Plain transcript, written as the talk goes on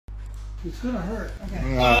It's gonna hurt.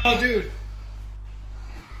 Okay. Oh, dude.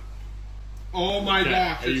 Oh my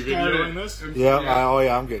gosh. Are you videoing this? Yeah. Oh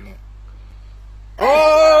yeah, I'm getting it.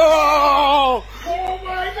 Oh! Oh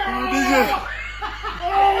my god!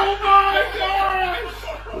 Oh my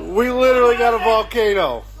gosh! We literally got a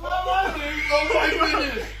volcano. Oh my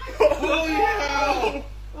goodness! Holy hell!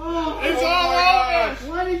 It's all over!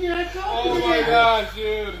 Why did you not tell Oh me my that? gosh,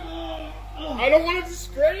 dude! I don't want it to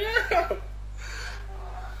spray you!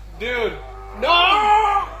 Dude! No!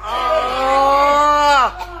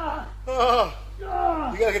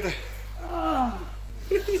 You gotta get the.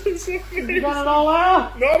 You got it all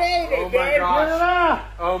out? Not all of it. Oh my Get it gosh! out.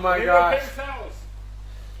 Oh my Maybe gosh! paper towels.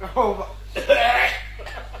 Oh my...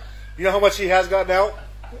 You know how much he has gotten out?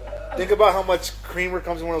 Think about how much creamer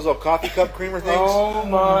comes in one of those little coffee cup creamer things. Oh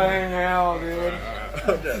my hell, dude!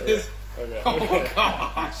 Okay. Oh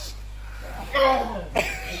gosh!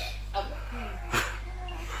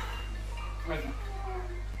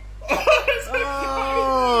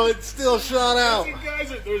 Oh, it's still shot out.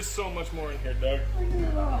 Guys, there's so much more in here, Doug.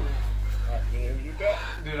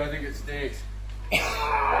 Dude, I think it stinks.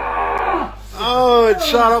 Oh, it's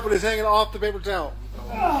shot up and it's hanging off the paper towel.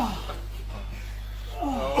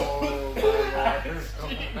 Oh my god! Oh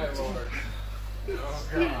my lord! Oh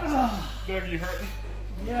god! Doug, you hurting?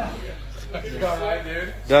 Yeah. You alright,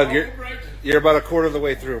 dude? Doug, you're about a quarter of the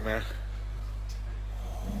way through, man.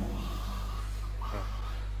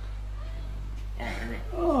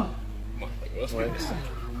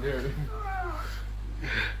 Dude.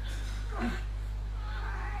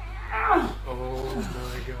 Oh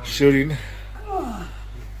my god. Shooting.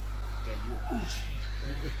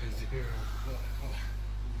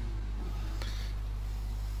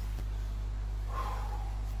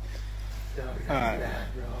 Alright.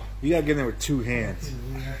 You gotta get in there with two hands.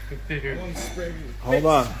 Dude. Hold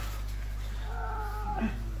on.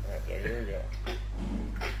 Here we go.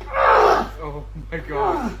 Oh my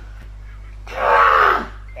god.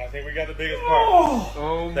 I think we got the biggest part.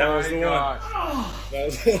 Oh That my was the one. gosh. That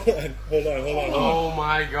was the one. Hold on. Oh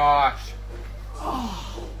my gosh.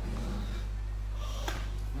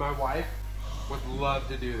 My wife would love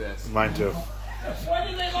to do this. Mine too. Why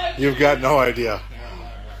did they like You've got no idea.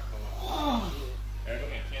 I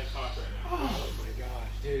can't talk right now. Oh my gosh.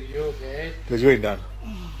 Dude, you okay? Because you ain't done.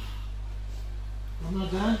 I'm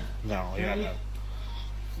not done. No, you're not done.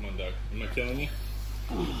 Come on, Doug. Am I killing you?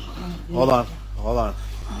 Hold on. Hold on.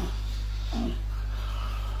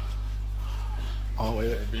 Oh, wait.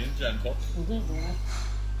 We're being gentle.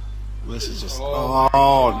 This is just. Oh.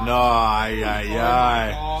 Oh, no. Ay, ay, Oh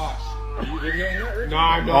ay. my gosh. Are you videoing that, Rick? No,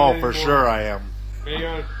 I'm not. Oh, anymore. for sure I am. Hang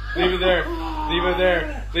on. Leave it there. Leave it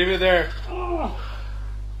there. Leave it there.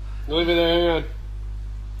 Leave it there. Hang on.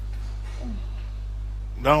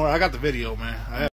 No, I got the video, man.